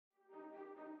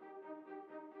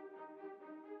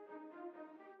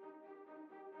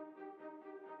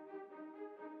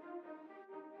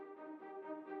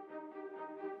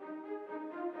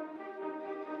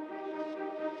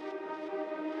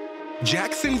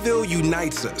Jacksonville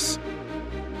unites us.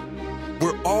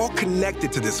 We're all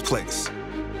connected to this place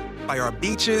by our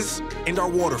beaches and our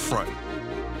waterfront,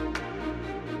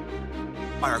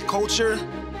 by our culture,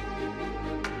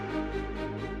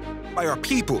 by our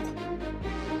people,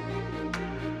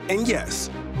 and yes,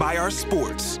 by our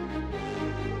sports.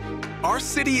 Our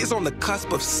city is on the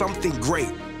cusp of something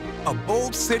great, a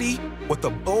bold city with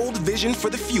a bold vision for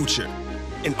the future,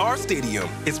 and our stadium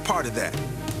is part of that.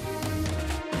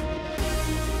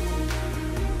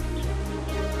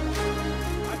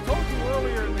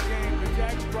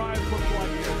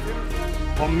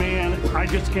 Oh man, I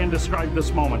just can't describe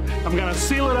this moment. I'm gonna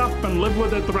seal it up and live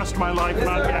with it the rest of my life.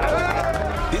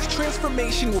 This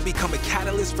transformation will become a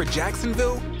catalyst for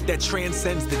Jacksonville that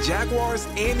transcends the Jaguars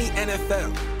and the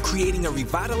NFL, creating a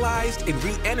revitalized and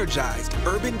re-energized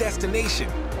urban destination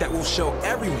that will show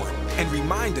everyone and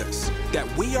remind us that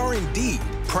we are indeed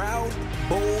proud,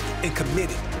 bold, and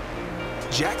committed.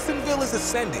 Jacksonville is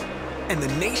ascending, and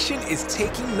the nation is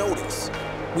taking notice.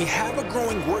 We have a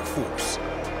growing workforce.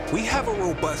 We have a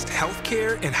robust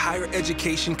healthcare and higher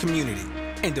education community.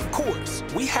 And of course,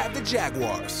 we have the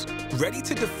Jaguars, ready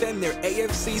to defend their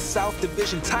AFC South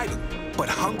Division title, but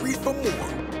hungry for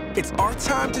more. It's our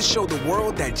time to show the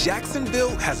world that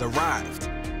Jacksonville has arrived.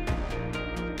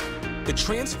 The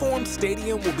transformed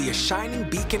stadium will be a shining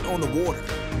beacon on the water,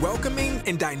 welcoming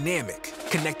and dynamic,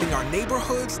 connecting our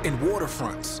neighborhoods and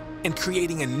waterfronts, and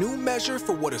creating a new measure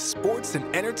for what a sports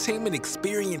and entertainment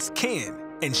experience can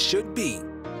and should be.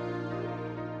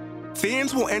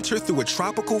 Fans will enter through a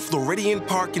tropical Floridian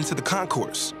park into the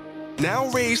concourse, now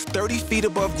raised 30 feet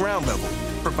above ground level,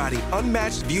 providing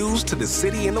unmatched views to the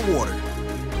city and the water.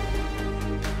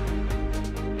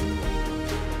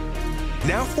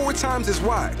 Now 4 times as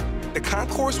wide, the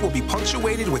concourse will be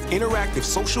punctuated with interactive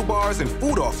social bars and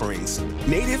food offerings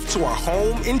native to our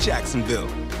home in Jacksonville.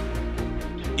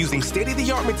 Using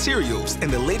state-of-the-art materials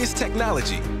and the latest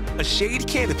technology, a shade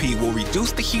canopy will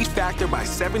reduce the heat factor by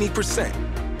 70%,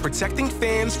 protecting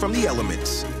fans from the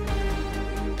elements.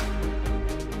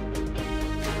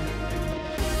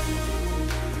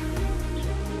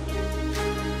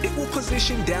 It will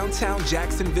position downtown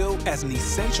Jacksonville as an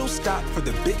essential stop for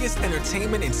the biggest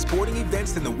entertainment and sporting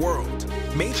events in the world.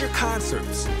 Major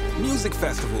concerts, music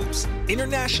festivals,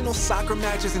 international soccer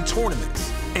matches and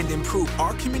tournaments, and improve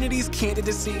our community's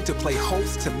candidacy to play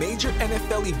host to major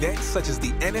NFL events such as the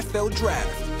NFL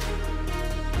Draft.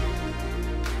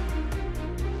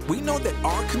 We know that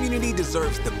our community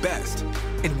deserves the best,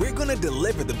 and we're gonna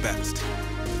deliver the best.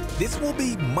 This will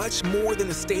be much more than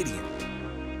a stadium.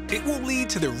 It will lead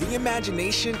to the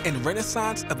reimagination and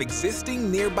renaissance of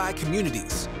existing nearby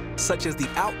communities, such as the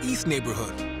Out East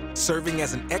neighborhood, serving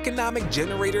as an economic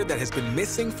generator that has been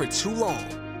missing for too long.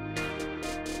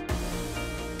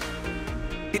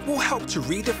 It will help to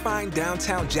redefine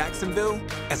downtown Jacksonville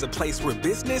as a place where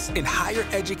business and higher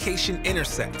education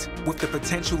intersect, with the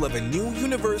potential of a new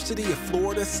University of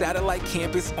Florida satellite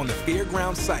campus on the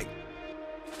fairground site.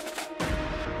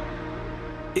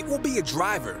 It will be a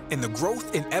driver in the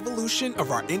growth and evolution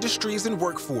of our industries and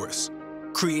workforce,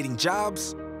 creating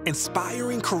jobs,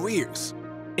 inspiring careers,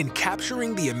 and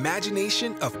capturing the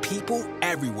imagination of people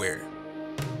everywhere.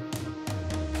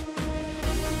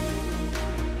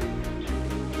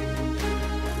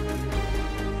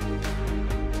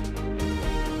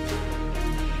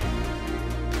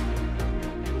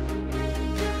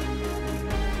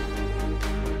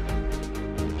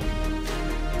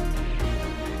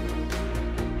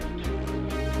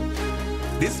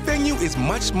 This venue is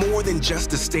much more than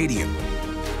just a stadium.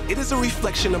 It is a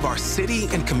reflection of our city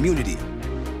and community,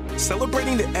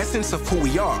 celebrating the essence of who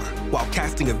we are while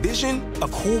casting a vision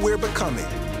of who we're becoming.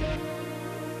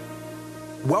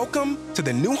 Welcome to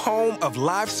the new home of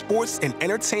live sports and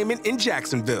entertainment in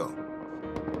Jacksonville.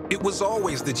 It was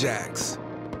always the Jags.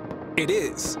 It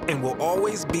is and will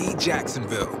always be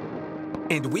Jacksonville.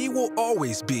 And we will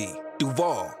always be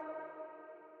Duval.